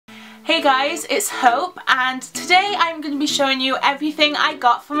Hey guys, it's Hope, and today I'm going to be showing you everything I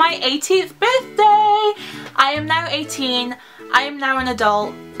got for my 18th birthday. I am now 18, I am now an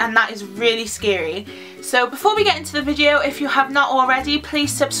adult, and that is really scary. So before we get into the video, if you have not already,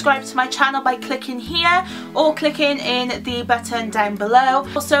 please subscribe to my channel by clicking here or clicking in the button down below.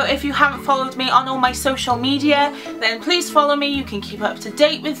 Also, if you haven't followed me on all my social media, then please follow me. You can keep up to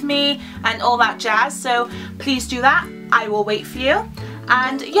date with me and all that jazz, so please do that. I will wait for you.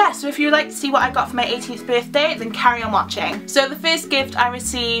 And yeah, so if you'd like to see what I got for my 18th birthday, then carry on watching. So the first gift I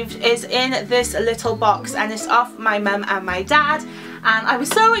received is in this little box, and it's off my mum and my dad. And I was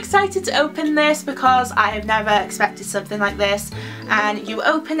so excited to open this because I have never expected something like this. And you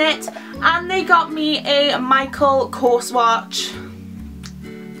open it and they got me a Michael Kors watch.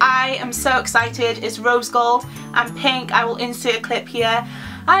 I am so excited. It's rose gold and pink. I will insert a clip here.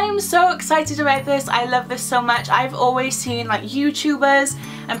 I am so excited about this. I love this so much. I've always seen like YouTubers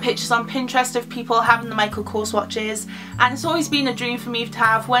and pictures on Pinterest of people having the Michael Kors watches, and it's always been a dream for me to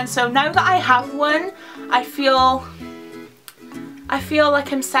have one. So now that I have one, I feel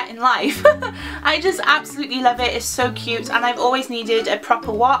like I'm set in life. I just absolutely love it. It's so cute, and I've always needed a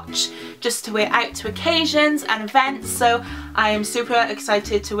proper watch just to wear out to occasions and events, so I am super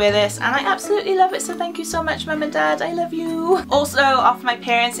excited to wear this, and I absolutely love it. So thank you so much, Mum and Dad, I love you. Also, off my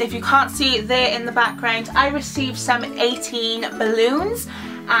parents, if you can't see there in the background, I received some 18 balloons,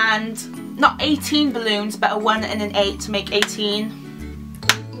 and not 18 balloons, but a 1 and an 8 to make 18.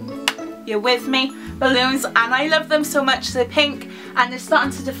 You're with me? Balloons, and I love them so much. They're pink and they're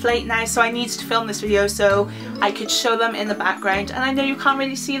starting to deflate now, so I needed to film this video so I could show them in the background, and I know you can't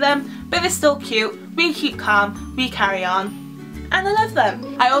really see them, but they're still cute. We keep calm, we carry on, and I love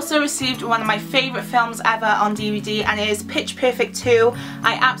them. I also received one of my favourite films ever on DVD, and it is Pitch Perfect 2.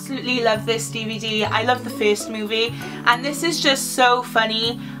 I absolutely love this DVD. I love the first movie, and this is just so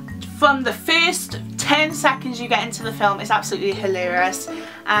funny. From the first 10 seconds you get into the film, it's absolutely hilarious,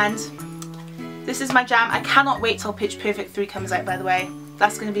 and this is my jam. I cannot wait till Pitch Perfect 3 comes out, by the way.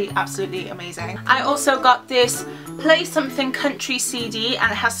 That's going to be absolutely amazing. I also got this Play Something Country CD,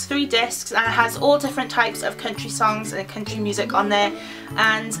 and it has 3 discs, and it has all different types of country songs and country music on there.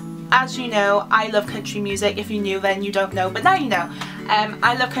 And as you know, I love country music. If you knew, then you don't know, but now you know.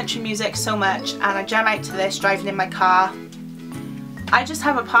 I love country music so much, and I jam out to this driving in my car. I just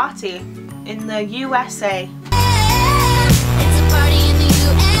have a party in the USA.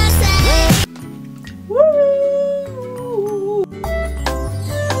 Woo!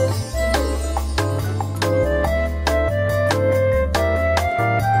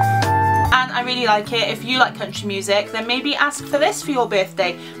 And I really like it. If you like country music, then maybe ask for this for your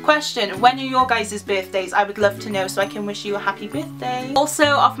birthday. Question, when are your guys' birthdays? I would love to know so I can wish you a happy birthday. Also,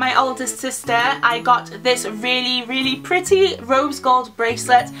 off my oldest sister, I got this really pretty rose gold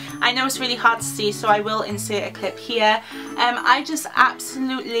bracelet. I know it's really hard to see, so I will insert a clip here. I just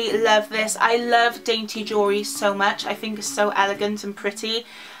absolutely love this. I love dainty jewelry so much. I think it's so elegant and pretty,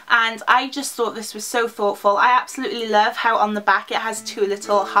 and I just thought this was so thoughtful. I absolutely love how on the back it has 2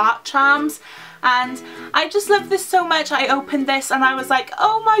 little heart charms, and I just love this so much. I opened this and I was like,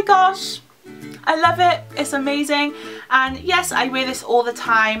 oh my gosh, I love it. It's amazing. And yes, I wear this all the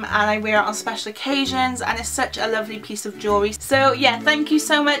time, and I wear it on special occasions, and it's such a lovely piece of jewellery. So yeah, thank you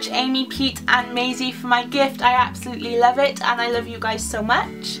so much Amy, Pete and Maisie for my gift. I absolutely love it, and I love you guys so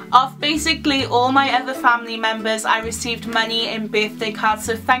much. Off basically all my other family members, I received money in birthday cards,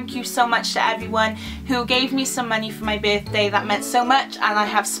 so thank you so much to everyone who gave me some money for my birthday. That meant so much, and I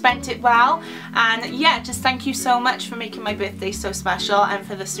have spent it well. And yeah, just thank you so much for making my birthday so special and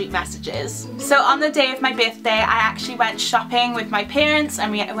for the sweet messages. So on the day of my birthday, I actually went shopping with my parents,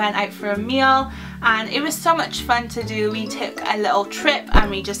 and we went out for a meal, and it was so much fun to do. We took a little trip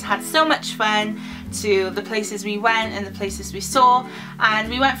and we just had so much fun to the places we went and the places we saw, and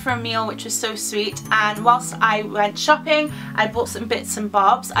we went for a meal which was so sweet. And whilst I went shopping, I bought some bits and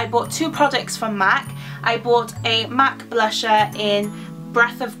bobs. I bought 2 products from MAC. I bought a MAC blusher in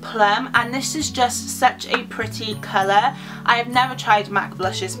Breath of Plum, and this is just such a pretty colour. I have never tried MAC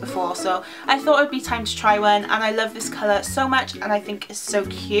blushes before, so I thought it would be time to try one, and I love this colour so much, and I think it's so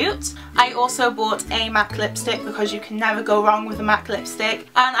cute. I also bought a MAC lipstick because you can never go wrong with a MAC lipstick,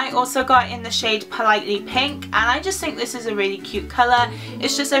 and I also got in the shade Politely Pink, and I just think this is a really cute colour.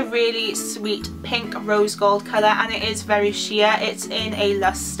 It's just a really sweet pink rose gold colour, and it is very sheer. It's in a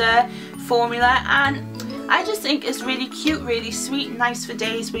luster formula, and I just think it's really cute, really sweet, nice for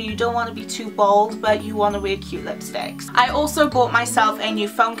days where you don't want to be too bold but you want to wear cute lipsticks. I also bought myself a new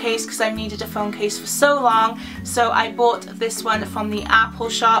phone case because I've needed a phone case for so long, so I bought this one from the Apple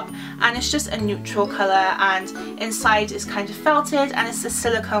shop, and it's just a neutral colour, and inside is kind of felted, and it's a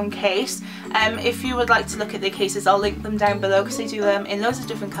silicone case. If you would like to look at the cases, I'll link them down below because they do them in loads of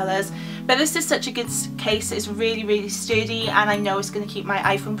different colours. But this is such a good case. It's really, really sturdy, and I know it's going to keep my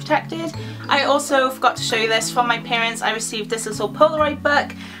iPhone protected. I also forgot to show you this. From my parents, I received this little Polaroid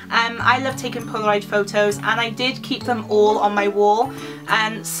book. I love taking Polaroid photos, and I did keep them all on my wall,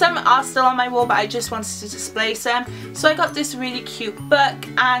 and some are still on my wall, but I just wanted to display some. So I got this really cute book,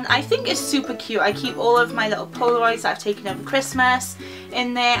 and I think it's super cute. I keep all of my little Polaroids that I've taken over Christmas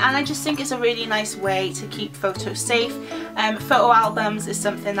in there, and I just think it's a really nice way to keep photos safe. Photo albums is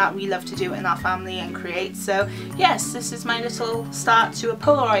something that we love to do in our family and create, so yes, this is my little start to a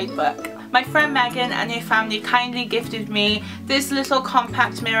Polaroid book. My friend Megan and her family kindly gifted me this little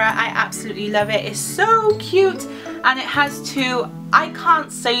compact mirror. I absolutely love it. It's so cute, and it has two, I can't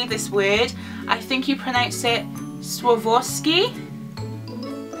say this word, I think you pronounce it Swarovski.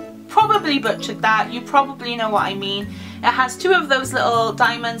 Probably butchered that, you probably know what I mean. It has two of those little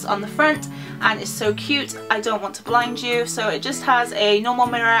diamonds on the front, and it's so cute. I don't want to blind you, so it just has a normal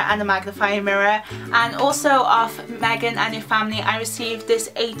mirror and a magnifying mirror. And also off Megan and her family, I received this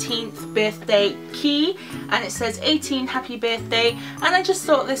 18th birthday key, and it says 18 happy birthday, and I just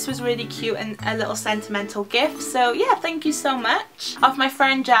thought this was really cute and a little sentimental gift, so yeah, thank you so much. Off my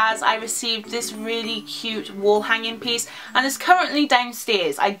friend Jazz, I received this really cute wall hanging piece, and it's currently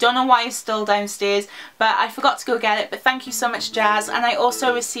downstairs. I don't know why it's still downstairs, but I forgot to go get it, but thank you so much, Jazz. And I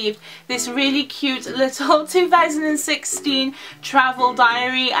also received this really cute little 2016 travel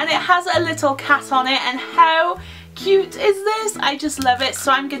diary, and it has a little cat on it, and how cute is this? I just love it,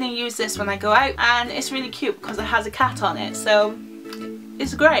 so I'm going to use this when I go out, and it's really cute because it has a cat on it, so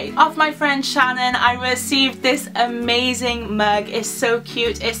it's great. Off my friend Shannon, I received this amazing mug. It's so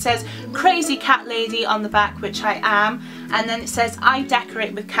cute. It says Crazy Cat Lady on the back, which I am, and then it says I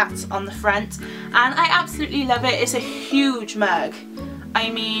decorate with cats on the front, and I absolutely love it. It's a huge mug. I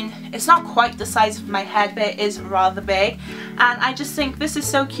mean, it's not quite the size of my head, but it is rather big, and I just think this is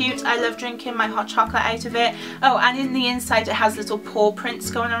so cute. I love drinking my hot chocolate out of it. Oh, and in the inside it has little paw prints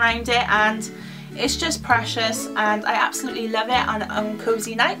going around it, and it's just precious, and I absolutely love it on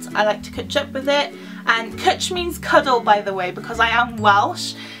cozy nights. I like to catch up with it, and cwtch means cuddle, by the way, because I am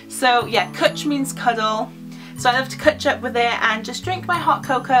Welsh, so yeah, cwtch means cuddle. So I love to catch up with it and just drink my hot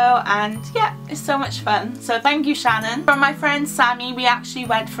cocoa, and yeah, it's so much fun. So thank you, Shannon. From my friend Sammy, we actually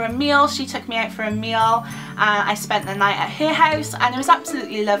went for a meal. She took me out for a meal, and I spent the night at her house, and it was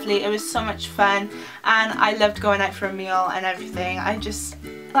absolutely lovely. It was so much fun, and I loved going out for a meal and everything. I just,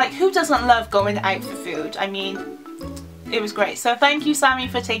 like, who doesn't love going out for food? I mean, it was great. So thank you, Sammy,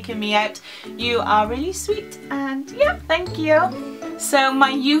 for taking me out. You are really sweet, and yeah, thank you. So my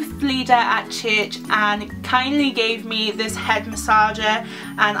youth leader at church, Anne, kindly gave me this head massager,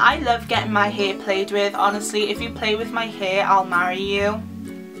 and I love getting my hair played with. Honestly, if you play with my hair, I'll marry you,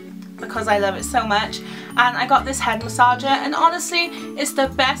 because I love it so much. And I got this head massager, and honestly, it's the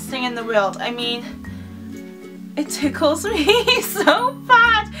best thing in the world. I mean, it tickles me so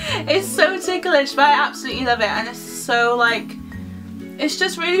bad. It's so ticklish, but I absolutely love it, and it's so, like, it's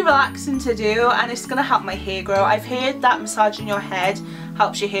just really relaxing to do, and it's gonna help my hair grow. I've heard that massaging your head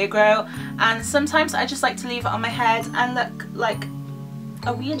helps your hair grow, and sometimes I just like to leave it on my head and look like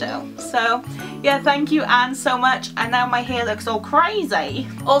a weirdo. So yeah, thank you, Anne, so much, and now my hair looks all crazy.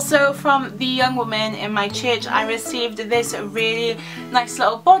 Also, from the young woman in my church, I received this really nice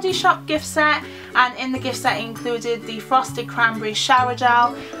little Body Shop gift set, and in the gift set included the frosted cranberry shower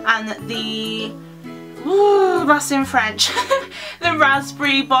gel and the, ooh, that's in French, the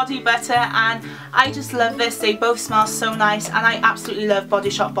raspberry body butter, and I just love this. They both smell so nice, and I absolutely love Body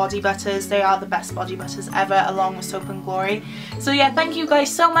Shop body butters. They are the best body butters ever, along with Soap and Glory. So yeah, thank you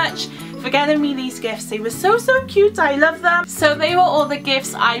guys so much for getting me these gifts. They were so cute. I love them. So they were all the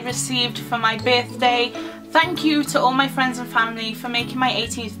gifts I received for my birthday. Thank you to all my friends and family for making my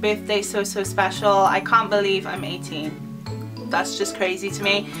 18th birthday so special. I can't believe I'm 18. That's just crazy to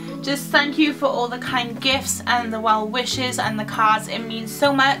me. Just thank you for all the kind gifts and the well wishes and the cards. It means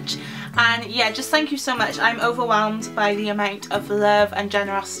so much. And yeah, just thank you so much. I'm overwhelmed by the amount of love and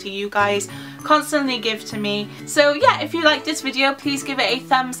generosity you guys constantly give to me. So yeah, if you liked this video, please give it a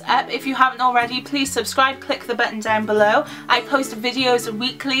thumbs up. If you haven't already, please subscribe, click the button down below. I post videos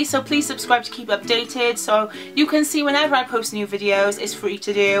weekly, so please subscribe to keep updated so you can see whenever I post new videos. It's free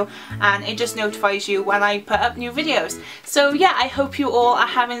to do and it just notifies you when I put up new videos. So yeah, I hope you all are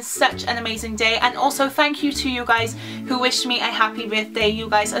having such an amazing day, and also thank you to you guys who wished me a happy birthday. You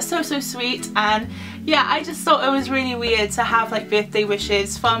guys are so sweet, and yeah, I just thought it was really weird to have like birthday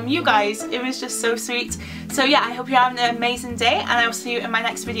wishes from you guys. It was just so sweet. So yeah, I hope you're having an amazing day, and I will see you in my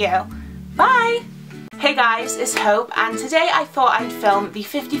next video. Bye! Hey guys, it's Hope, and today I thought I'd film the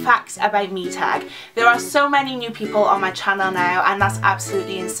 50 facts about me tag. There are so many new people on my channel now, and that's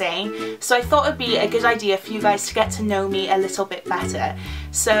absolutely insane. So I thought it'd be a good idea for you guys to get to know me a little bit better.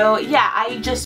 So yeah, I just